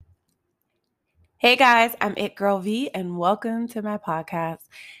Hey guys, I'm It Girl V and welcome to my podcast.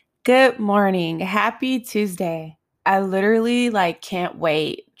 Good morning. Happy Tuesday. I literally can't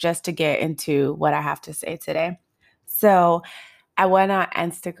wait just to get into what I have to say today. So, I went on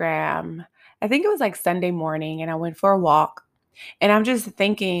Instagram. I think it was like Sunday morning and I went for a walk and I'm just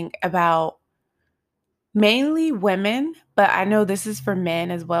thinking about mainly women, but I know this is for men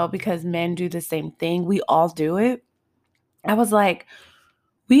as well because men do the same thing. We all do it. I was like,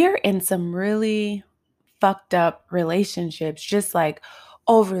 we are in some really fucked up relationships, just like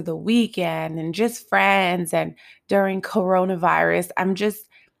over the weekend and just friends and during coronavirus. I'm just,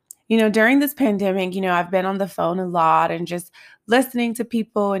 during this pandemic, I've been on the phone a lot and just listening to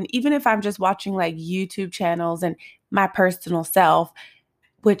people. And even if I'm just watching like YouTube channels and my personal self,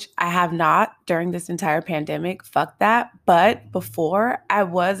 which I have not during this entire pandemic. Fuck that. But before, I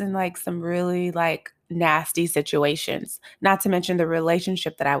was in like some really nasty situations. Not to mention the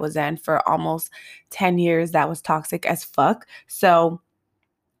relationship that I was in for almost 10 years that was toxic as fuck. So,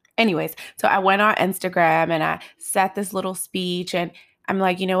 anyways, so I went on Instagram and I set this little speech and I'm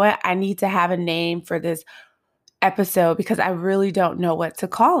like, you know what? I need to have a name for this episode because I really don't know what to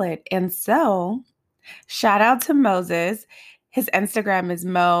call it. And so shout out to Moses. His Instagram is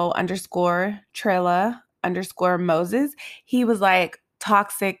Mo underscore Trilla underscore Moses. He was like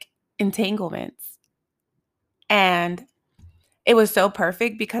toxic entanglements. And it was so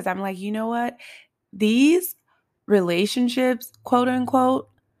perfect because I'm like, you know what? These relationships, quote unquote,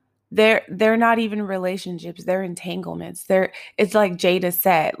 they're not even relationships, they're entanglements. It's like Jada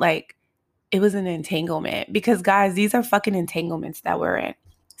said, like it was an entanglement because guys, these are fucking entanglements that we're in.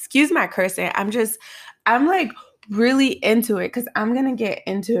 Excuse my cursing. I'm like really into it because I'm gonna get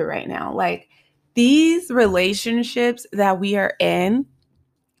into it right now. Like these relationships that we are in,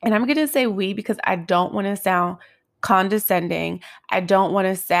 and I'm gonna say we because I don't want to sound condescending. I don't want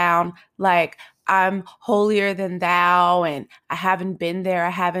to sound like I'm holier than thou and I haven't been there, I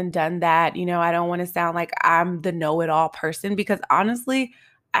haven't done that. I don't want to sound like I'm the know-it-all person because honestly,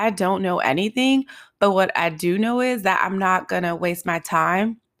 I don't know anything. But what I do know is that I'm not gonna waste my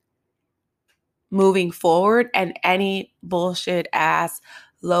time moving forward and any bullshit ass,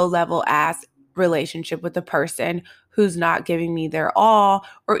 low level ass relationship with a person who's not giving me their all,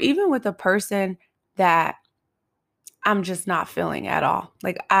 or even with a person that I'm just not feeling at all.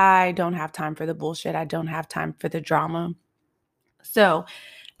 Like, I don't have time for the bullshit. I don't have time for the drama. So,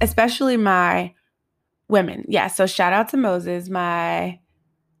 especially my women. Yeah. So, shout out to Moses. My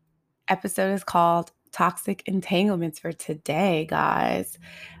episode is called Toxic Entanglements for today, guys.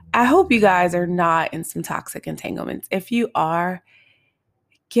 I hope you guys are not in some toxic entanglements. If you are,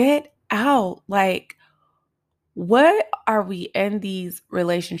 get out. Like, what are we in these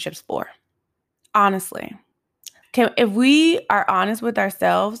relationships for? Honestly, if we are honest with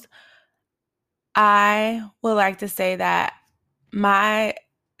ourselves, I would like to say that my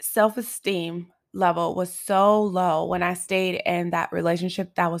self-esteem level was so low when I stayed in that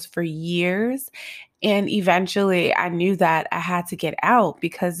relationship that was for years. And eventually I knew that I had to get out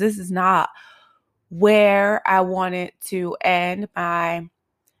because this is not where I wanted to end my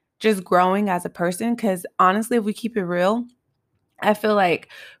just growing as a person. Because honestly, if we keep it real, I feel like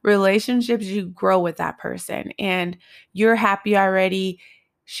relationships, you grow with that person and you're happy already.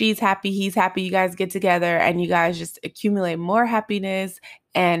 She's happy, he's happy. You guys get together and you guys just accumulate more happiness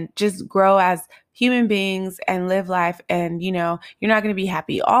and just grow as human beings and live life. And, you're not going to be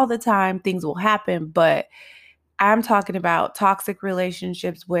happy all the time. Things will happen. But I'm talking about toxic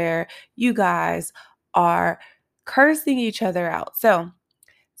relationships where you guys are cursing each other out. So,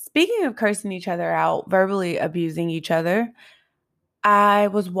 speaking of cursing each other out, verbally abusing each other, I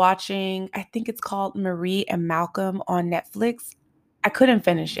was watching, I think it's called Marie and Malcolm on Netflix. I couldn't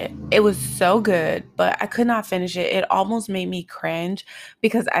finish it. It was so good, but I could not finish it. It almost made me cringe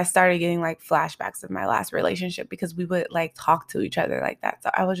because I started getting like flashbacks of my last relationship because we would like talk to each other like that. So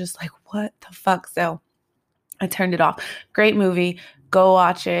I was just like, what the fuck? So I turned it off. Great movie. Go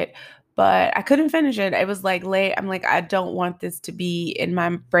watch it. But I couldn't finish it. It was like late. I'm like, I don't want this to be in my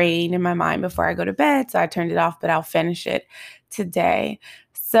brain, in my mind before I go to bed. So I turned it off, but I'll finish it today.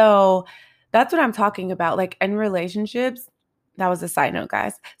 So that's what I'm talking about. Like in relationships, that was a side note,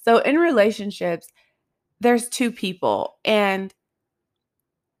 guys. So in relationships, there's two people. And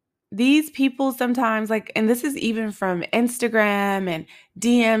these people sometimes and this is even from Instagram and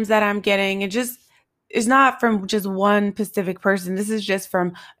DMs that I'm getting, it's not from just one specific person. This is just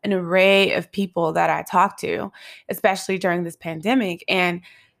from an array of people that I talk to, especially during this pandemic. And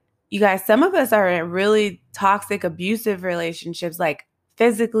you guys, some of us are in really toxic, abusive relationships, like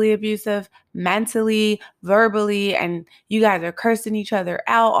physically abusive, mentally, verbally, and you guys are cursing each other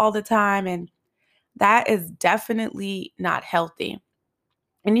out all the time. And That is definitely not healthy.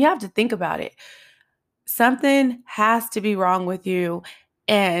 And you have to think about it. Something has to be wrong with you,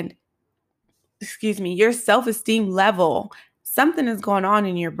 and your self-esteem level. Something is going on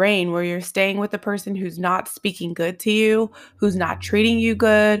in your brain where you're staying with a person who's not speaking good to you, who's not treating you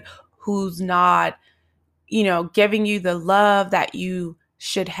good, who's not, giving you the love that you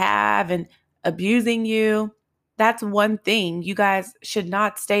should have, and abusing you. That's one thing. You guys should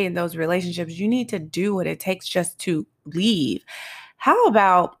not stay in those relationships. You need to do what it takes just to leave. How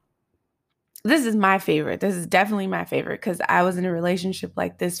about, this is my favorite. This is definitely my favorite because I was in a relationship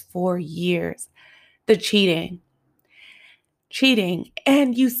like this for years. The cheating. Cheating.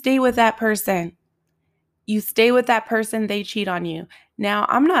 And you stay with that person. You stay with that person, they cheat on you. Now,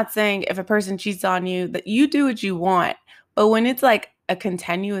 I'm not saying if a person cheats on you that you do what you want, but when it's like a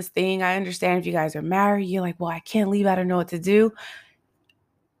continuous thing, I understand if you guys are married, you're like, well, I can't leave, I don't know what to do.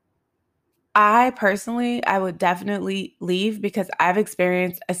 I personally, I would definitely leave because I've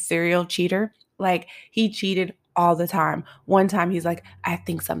experienced a serial cheater. Like, he cheated all the time. One time he's like, I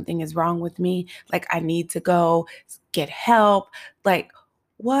think something is wrong with me. Like, I need to go get help. Like,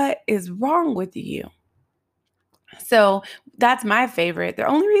 what is wrong with you? So that's my favorite. The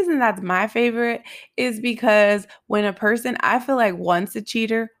only reason that's my favorite is because when a person, I feel like once a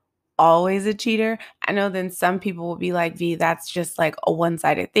cheater, always a cheater. I know then some people will be like, V, that's just like a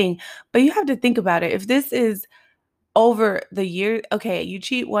one-sided thing. But you have to think about it. If this is over the year, okay, you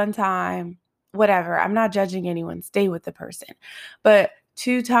cheat one time, whatever. I'm not judging anyone. Stay with the person. But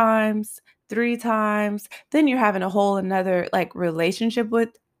 2 times, 3 times, then you're having a whole another like relationship with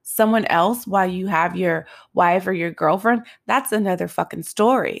someone else while you have your wife or your girlfriend. That's another fucking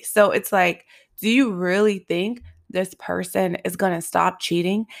story. So it's like, do you really think this person is going to stop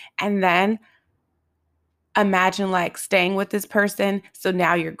cheating? And then imagine like staying with this person. So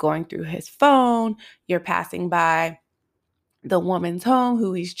now you're going through his phone, you're passing by the woman's home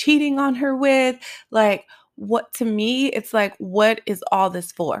who he's cheating on her with. Like, what, to me, it's like, what is all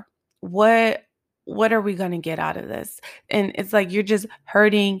this for? What are we going to get out of this? And it's like you're just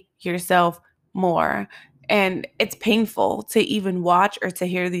hurting yourself more. And it's painful to even watch or to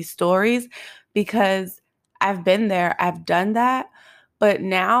hear these stories because I've been there, I've done that. But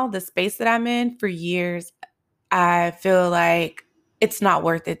now the space that I'm in for years, I feel like it's not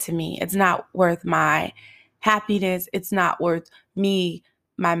worth it to me. It's not worth my happiness. It's not worth me,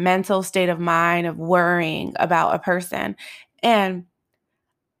 my mental state of mind of worrying about a person. And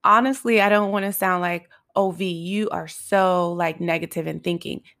honestly, I don't want to sound like, oh, V, you are so like negative in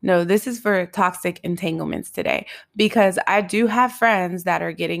thinking. No, this is for toxic entanglements today because I do have friends that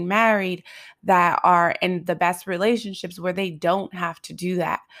are getting married that are in the best relationships where they don't have to do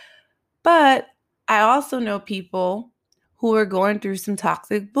that. But I also know people who are going through some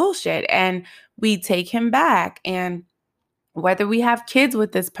toxic bullshit and we take him back. And whether we have kids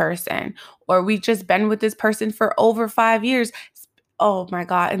with this person or we've just been with this person for over 5 years, oh my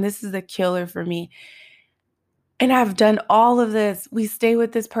God. And this is a killer for me. And I've done all of this. We stay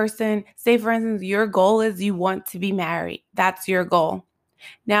with this person. Say, for instance, your goal is you want to be married. That's your goal.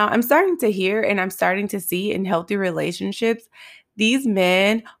 Now, I'm starting to hear and I'm starting to see in healthy relationships, these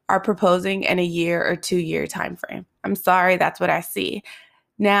men are proposing in a year or 2 year time frame. I'm sorry, that's what I see.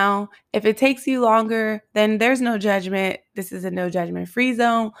 Now, if it takes you longer, then there's no judgment. This is a no judgment free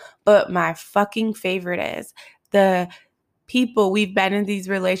zone. But my fucking favorite is the people we've been in these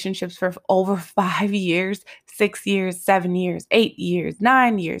relationships for over 5 years, 6 years, 7 years, 8 years,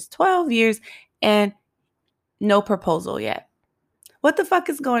 9 years, 12 years, and no proposal yet. What the fuck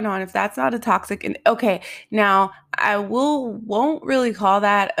is going on if that's not a toxic? And okay, now I won't really call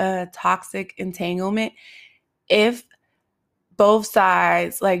that a toxic entanglement if both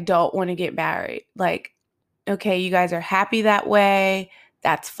sides like don't want to get married. Like, okay, you guys are happy that way,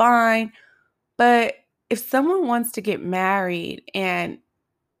 that's fine. But if someone wants to get married and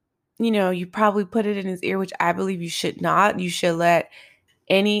you probably put it in his ear, which I believe you should not. You should let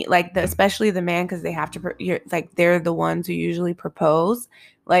any like especially the man because they have to like they're the ones who usually propose.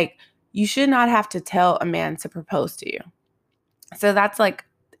 Like you should not have to tell a man to propose to you. So that's like,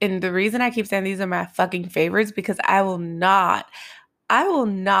 and the reason I keep saying these are my fucking favorites because I will not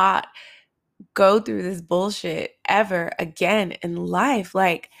go through this bullshit ever again in life.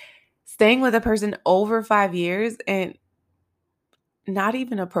 Like staying with a person over 5 years and not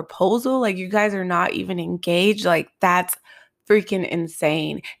even a proposal, like you guys are not even engaged, like that's freaking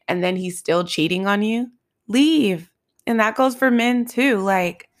insane. And then he's still cheating on you, leave. And that goes for men too.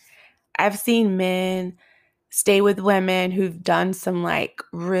 Like I've seen men stay with women who've done some like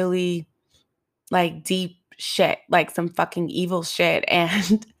really like deep shit, like some fucking evil shit.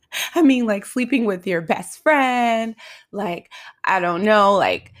 And I mean, like sleeping with your best friend, like, I don't know,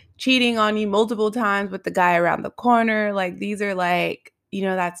 like cheating on you multiple times with the guy around the corner. Like, these are like,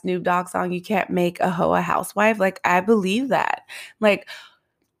 that Snoop Dogg song, you can't make a hoe a housewife. Like, I believe that. Like,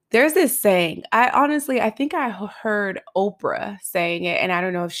 there's this saying, I think I heard Oprah saying it, and I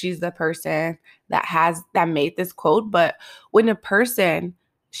don't know if she's the person that made this quote, but when a person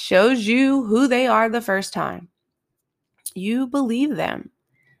shows you who they are the first time, you believe them.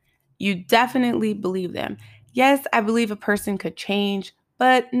 You definitely believe them. Yes, I believe a person could change,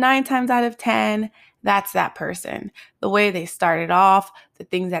 but 9 times out of 10, that's that person. The way they started off, the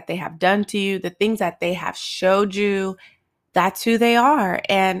things that they have done to you, the things that they have showed you, that's who they are.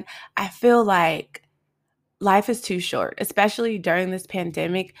 And I feel like life is too short, especially during this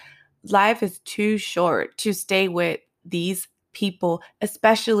pandemic. Life is too short to stay with these people,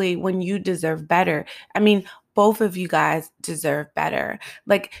 especially when you deserve better. I mean, both of you guys deserve better.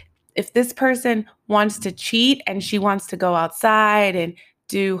 Like, if this person wants to cheat and she wants to go outside and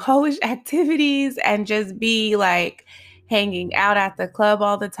do hoish activities and just be like hanging out at the club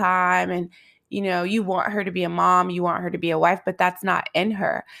all the time, and you want her to be a mom, you want her to be a wife, but that's not in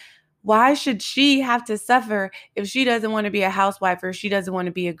her. Why should she have to suffer if she doesn't want to be a housewife, or she doesn't want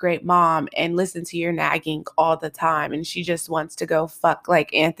to be a great mom and listen to your nagging all the time, and she just wants to go fuck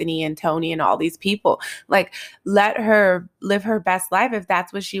like Anthony and Tony and all these people? Like, let her live her best life if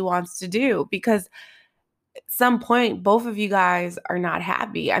that's what she wants to do, because at some point both of you guys are not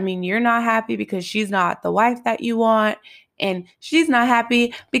happy. I mean, you're not happy because she's not the wife that you want, and she's not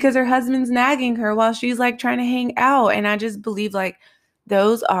happy because her husband's nagging her while she's like trying to hang out. And I just believe like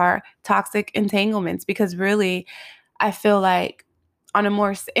those are toxic entanglements, because really I feel like on a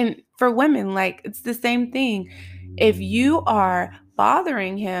more, and for women, like it's the same thing. If you are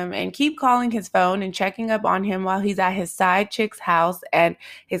bothering him and keep calling his phone and checking up on him while he's at his side chick's house and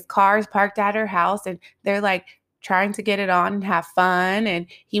his car is parked at her house and they're like trying to get it on and have fun, and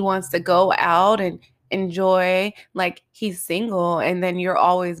he wants to go out and enjoy, like he's single, and then you're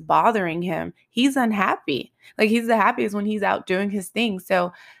always bothering him, he's unhappy. Like, he's the happiest when he's out doing his thing.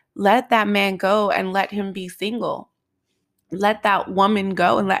 So let that man go and let him be single. Let that woman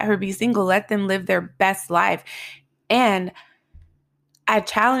go and let her be single. Let them live their best life. And I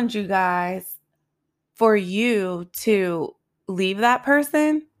challenge you guys, for you to leave that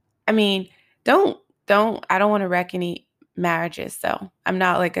person. I mean, don't, I don't want to wreck any marriages. So I'm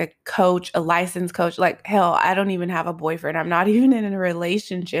not like a coach, a licensed coach. Like, hell, I don't even have a boyfriend. I'm not even in a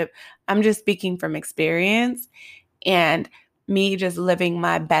relationship. I'm just speaking from experience and me just living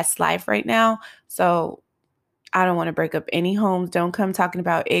my best life right now. So I don't want to break up any homes. Don't come talking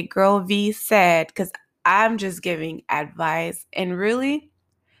about it girl V said, because I'm just giving advice. And really,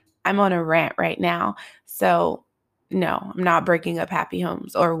 I'm on a rant right now. So no, I'm not breaking up happy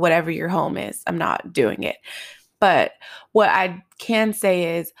homes or whatever your home is. I'm not doing it. But what I can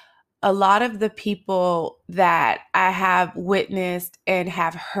say is, a lot of the people that I have witnessed and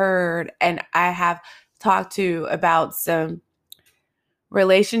have heard and I have talked to about some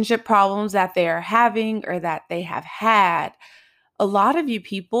relationship problems that they are having or that they have had, a lot of you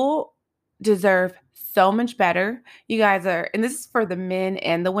people deserve so much better. You guys are, and this is for the men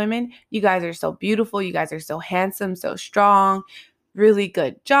and the women, you guys are so beautiful. You guys are so handsome, so strong, really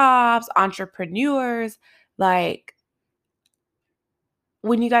good jobs, entrepreneurs. Like,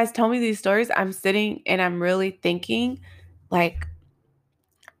 when you guys tell me these stories, I'm sitting and I'm really thinking, like,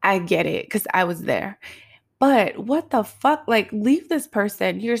 I get it because I was there. But what the fuck? Like, leave this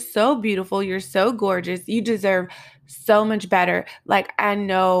person. You're so beautiful. You're so gorgeous. You deserve so much better. Like, I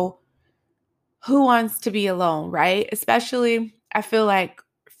know who wants to be alone, right? Especially, I feel like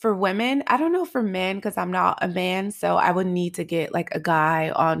for women, I don't know for men because I'm not a man, so I would need to get like a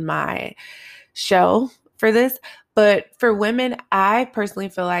guy on my show for this. But for women, I personally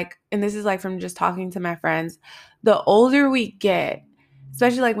feel like, and this is like from just talking to my friends, the older we get,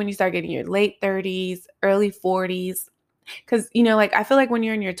 especially like when you start getting your late 30s, early 40s, because, like, I feel like when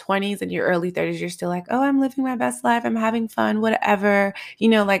you're in your 20s and your early 30s, you're still like, oh, I'm living my best life. I'm having fun, whatever,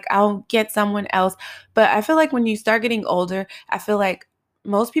 like I'll get someone else. But I feel like when you start getting older, I feel like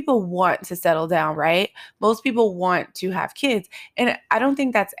most people want to settle down, right? Most people want to have kids. And I don't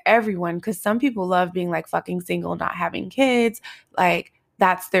think that's everyone, because some people love being like fucking single, not having kids. Like,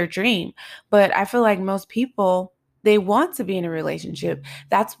 that's their dream. But I feel like most people, they want to be in a relationship.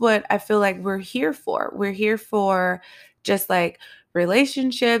 That's what I feel like we're here for. We're here for just like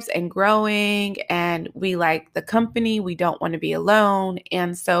relationships and growing, and we like the company. We don't want to be alone.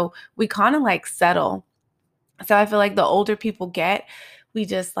 And so we kind of like settle. So I feel like the older people get, we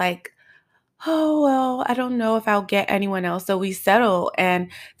just like, oh, well, I don't know if I'll get anyone else. So we settle.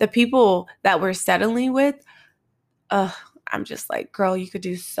 And the people that we're settling with, I'm just like, girl, you could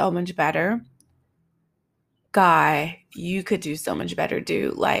do so much better. Guy, you could do so much better,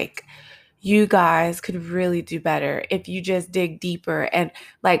 dude. Like, you guys could really do better if you just dig deeper and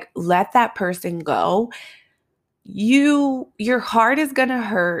like let that person go. Your heart is going to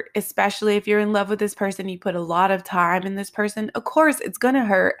hurt, especially if you're in love with this person, you put a lot of time in this person. Of course, it's going to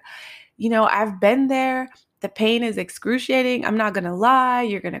hurt. I've been there. The pain is excruciating. I'm not going to lie.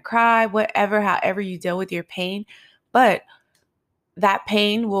 You're going to cry, whatever, however you deal with your pain. But that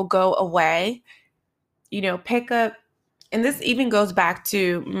pain will go away. Pick up. And this even goes back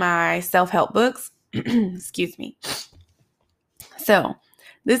to my self-help books. Excuse me. So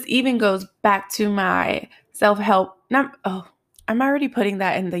this even goes back to my self-help. I'm already putting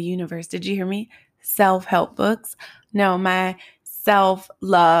that in the universe. Did you hear me? Self-help books. No, my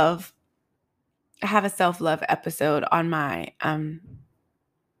self-love. I have a self-love episode on my on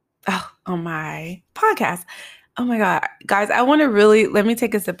my podcast. Oh my God, guys, let me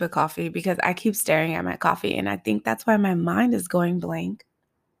take a sip of coffee because I keep staring at my coffee and I think that's why my mind is going blank.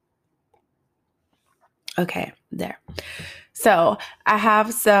 Okay, there. So I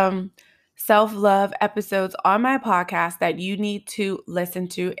have some self-love episodes on my podcast that you need to listen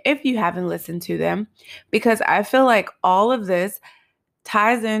to if you haven't listened to them, because I feel like all of this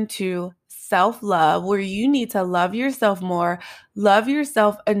ties into self-love, where you need to love yourself more, love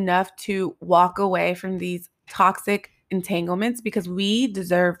yourself enough to walk away from these toxic entanglements, because we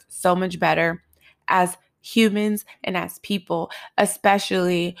deserve so much better as humans and as people,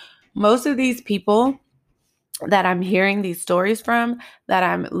 especially most of these people that I'm hearing these stories from, that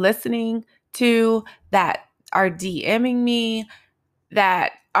I'm listening to, that are DMing me,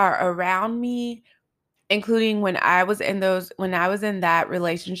 that are around me, including when I was in that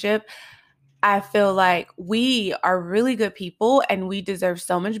relationship. I feel like we are really good people and we deserve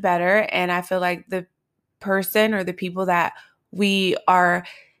so much better. And I feel like the person or the people that we are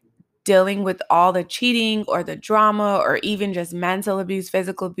dealing with all the cheating or the drama or even just mental abuse,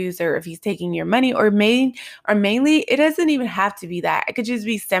 physical abuse, or if he's taking your money or mainly, it doesn't even have to be that. It could just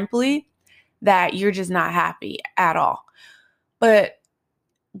be simply that you're just not happy at all. But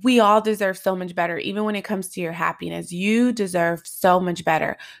we all deserve so much better. Even when it comes to your happiness, you deserve so much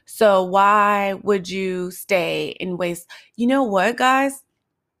better. So why would you stay and waste? You know what, guys?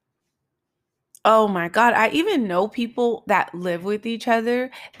 Oh my God. I even know people that live with each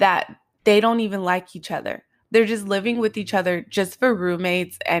other that they don't even like each other. They're just living with each other just for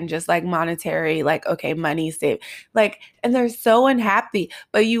roommates and just like monetary, like, okay, money saved. Like, and they're so unhappy.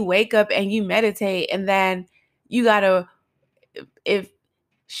 But you wake up and you meditate, and then you gotta, if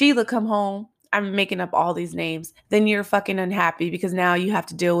Sheila come home, I'm making up all these names, then you're fucking unhappy because now you have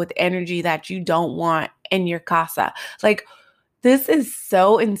to deal with energy that you don't want in your casa. Like, this is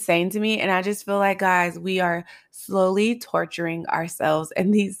so insane to me. And I just feel like, guys, we are slowly torturing ourselves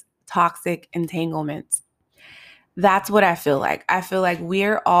in these toxic entanglements. That's what I feel like. I feel like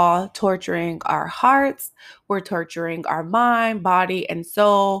we're all torturing our hearts. We're torturing our mind, body, and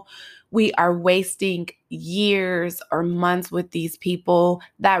soul. We are wasting years or months with these people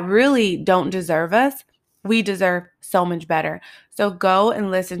that really don't deserve us. We deserve so much better. So go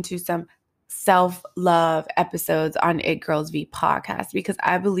and listen to some self-love episodes on It Girls V podcast, because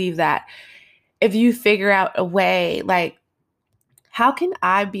I believe that if you figure out a way, like, how can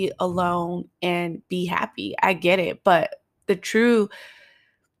I be alone and be happy? I get it, but the true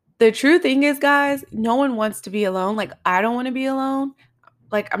thing is, guys, no one wants to be alone. Like, I don't want to be alone.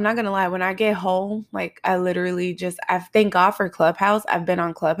 Like, I'm not gonna lie, when I get home, like, I thank God for Clubhouse. I've been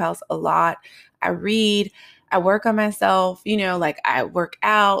on Clubhouse a lot. I read, I work on myself, like I work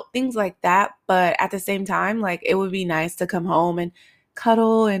out, things like that. But at the same time, like, it would be nice to come home and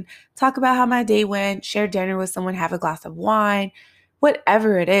cuddle and talk about how my day went, share dinner with someone, have a glass of wine,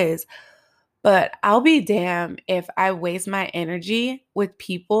 whatever it is. But I'll be damned if I waste my energy with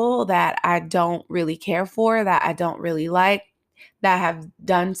people that I don't really care for, that I don't really like, that have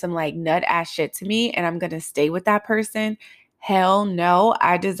done some like nut ass shit to me, and I'm going to stay with that person. Hell no,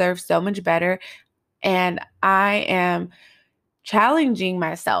 I deserve so much better. And I am challenging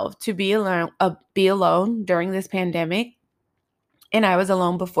myself to be alone during this pandemic. And I was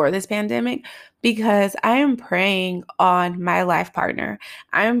alone before this pandemic, because I am praying on my life partner.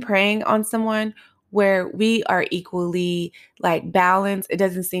 I am praying on someone where we are equally like balanced. It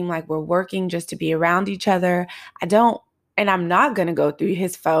doesn't seem like we're working just to be around each other. And I'm not going to go through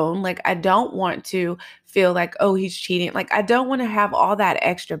his phone. Like, I don't want to feel like, oh, he's cheating. Like, I don't want to have all that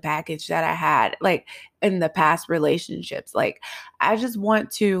extra baggage that I had like in the past relationships. Like, I just want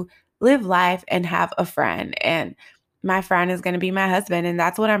to live life and have a friend. And my friend is going to be my husband. And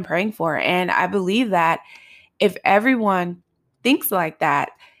that's what I'm praying for. And I believe that if everyone thinks like that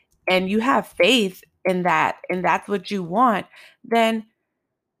and you have faith in that and that's what you want, then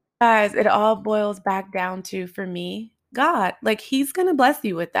guys, it all boils back down to, for me, God. Like, He's going to bless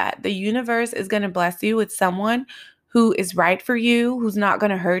you with that. The universe is going to bless you with someone who is right for you, who's not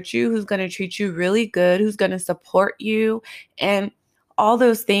going to hurt you, who's going to treat you really good, who's going to support you. And all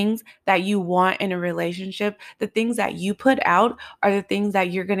those things that you want in a relationship, the things that you put out are the things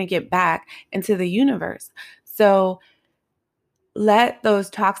that you're going to get back into the universe. So, let those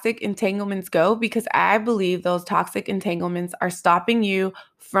toxic entanglements go, because I believe those toxic entanglements are stopping you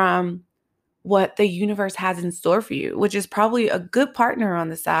from what the universe has in store for you, which is probably a good partner on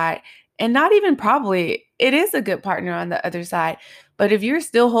the side. And not even probably, it is a good partner on the other side. But if you're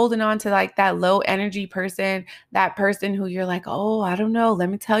still holding on to like that low energy person, that person who you're like, oh, I don't know, let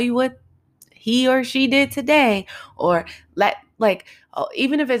me tell you what he or she did today, or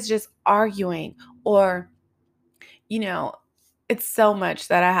even if it's just arguing, or, you know, it's so much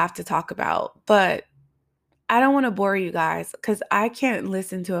that I have to talk about. But I don't want to bore you guys because I can't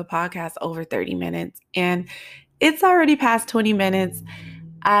listen to a podcast over 30 minutes. And it's already past 20 minutes.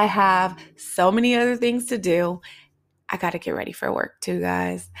 I have so many other things to do. I got to get ready for work too,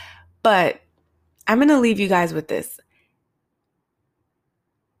 guys. But I'm going to leave you guys with this.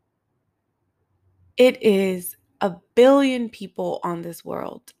 It is a billion people on this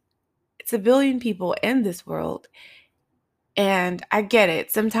world. It's a billion people in this world. And I get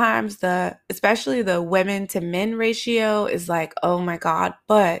it. Sometimes especially the women to men ratio is like, oh my God,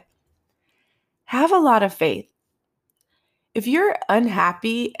 but have a lot of faith. If you're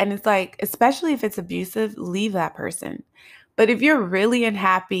unhappy, and it's like, especially if it's abusive, leave that person. But if you're really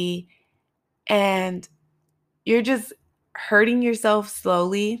unhappy and you're just hurting yourself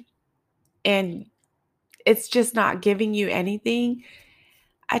slowly and it's just not giving you anything,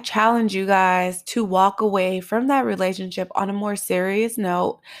 I challenge you guys to walk away from that relationship on a more serious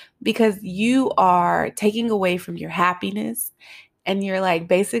note, because you are taking away from your happiness. And you're like,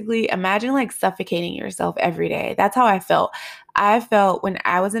 basically, imagine like suffocating yourself every day. That's how I felt. I felt when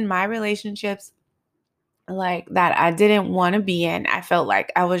I was in my relationships like that I didn't want to be in. I felt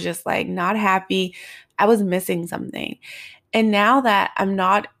like I was just like not happy. I was missing something. And now that I'm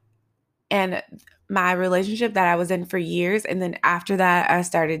not in my relationship that I was in for years, and then after that, I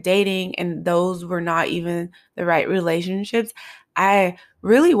started dating, and those were not even the right relationships, I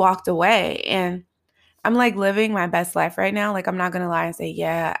really walked away. And I'm like living my best life right now. Like, I'm not going to lie and say,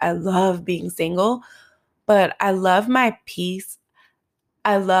 yeah, I love being single, but I love my peace.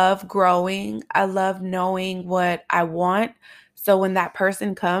 I love growing. I love knowing what I want. So when that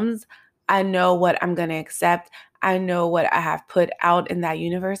person comes, I know what I'm going to accept. I know what I have put out in that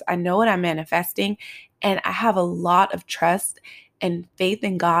universe. I know what I'm manifesting. And I have a lot of trust and faith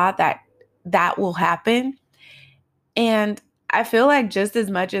in God that that will happen. And I feel like just as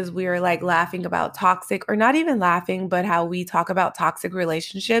much as we're like laughing about toxic, or not even laughing, but how we talk about toxic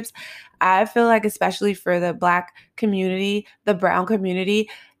relationships, I feel like, especially for the Black community, the brown community,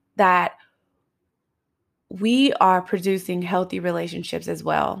 that we are producing healthy relationships as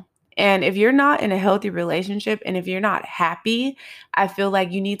well. And if you're not in a healthy relationship and if you're not happy, I feel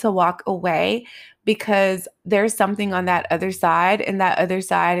like you need to walk away, because there's something on that other side. And that other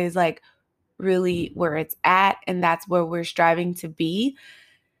side is like really where it's at, and that's where we're striving to be.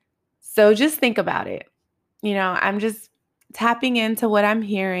 So just think about it. I'm just tapping into what I'm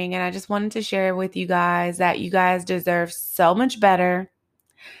hearing, and I just wanted to share with you guys that you guys deserve so much better.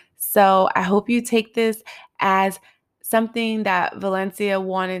 So I hope you take this as something that Valencia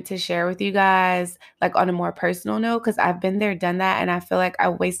wanted to share with you guys, like on a more personal note, because I've been there, done that, and I feel like I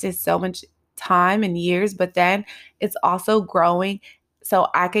wasted so much time and years, but then it's also growing so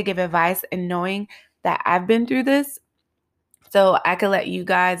I could give advice, and knowing that I've been through this, so I could let you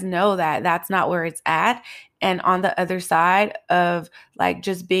guys know that that's not where it's at. And on the other side of like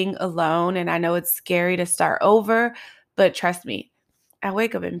just being alone, and I know it's scary to start over, but trust me, I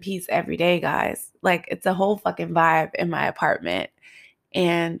wake up in peace every day, guys. Like, it's a whole fucking vibe in my apartment,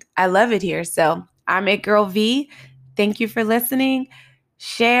 and I love it here. So I'm It Girl V. Thank you for listening.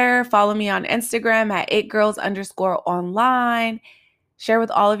 Share, follow me on Instagram at itgirls_online. Share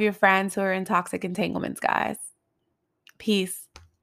with all of your friends who are in toxic entanglements, guys. Peace.